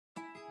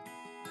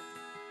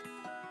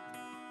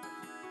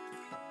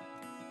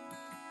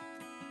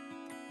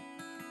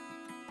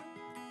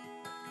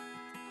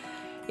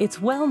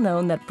It's well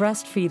known that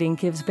breastfeeding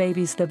gives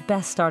babies the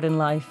best start in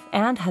life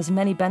and has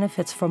many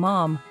benefits for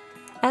mom.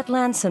 At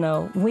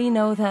Lansinoh, we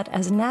know that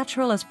as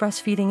natural as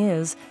breastfeeding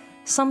is,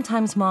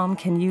 sometimes mom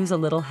can use a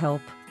little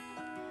help.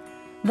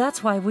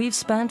 That's why we've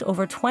spent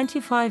over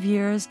 25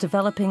 years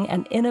developing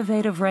an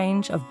innovative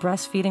range of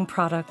breastfeeding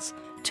products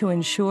to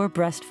ensure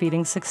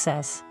breastfeeding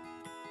success.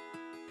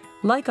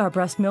 Like our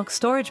breast milk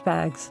storage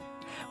bags,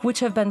 which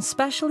have been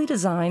specially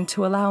designed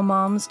to allow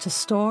moms to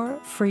store,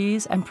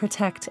 freeze, and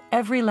protect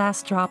every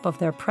last drop of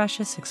their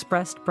precious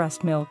expressed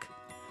breast milk.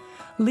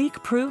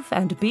 Leak-proof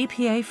and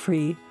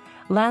BPA-free,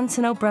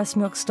 Lansinoh breast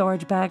milk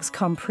storage bags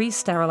come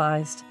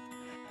pre-sterilized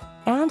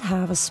and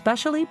have a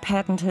specially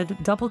patented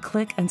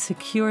double-click and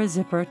secure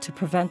zipper to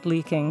prevent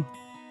leaking.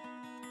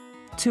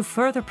 To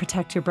further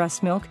protect your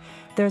breast milk,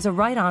 there's a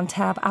write-on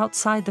tab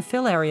outside the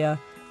fill area,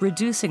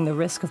 reducing the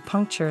risk of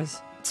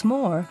punctures. What's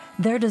more,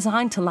 they're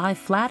designed to lie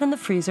flat in the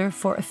freezer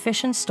for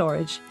efficient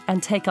storage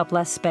and take up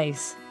less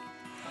space.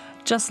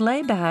 Just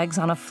lay bags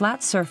on a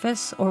flat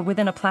surface or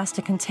within a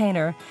plastic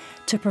container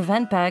to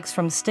prevent bags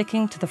from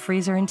sticking to the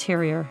freezer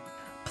interior.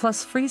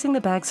 Plus, freezing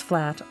the bags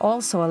flat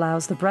also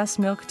allows the breast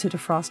milk to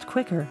defrost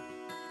quicker.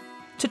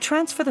 To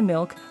transfer the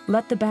milk,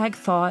 let the bag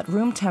thaw at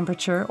room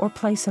temperature or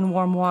place in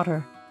warm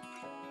water.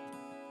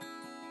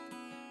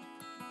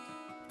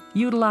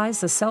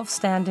 Utilize the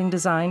self-standing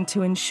design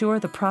to ensure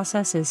the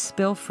process is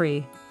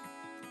spill-free.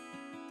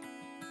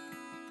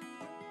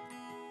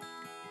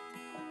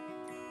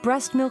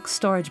 Breast milk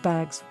storage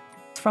bags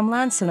from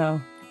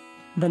Lansinoh,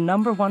 the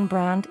 #1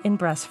 brand in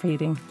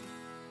breastfeeding.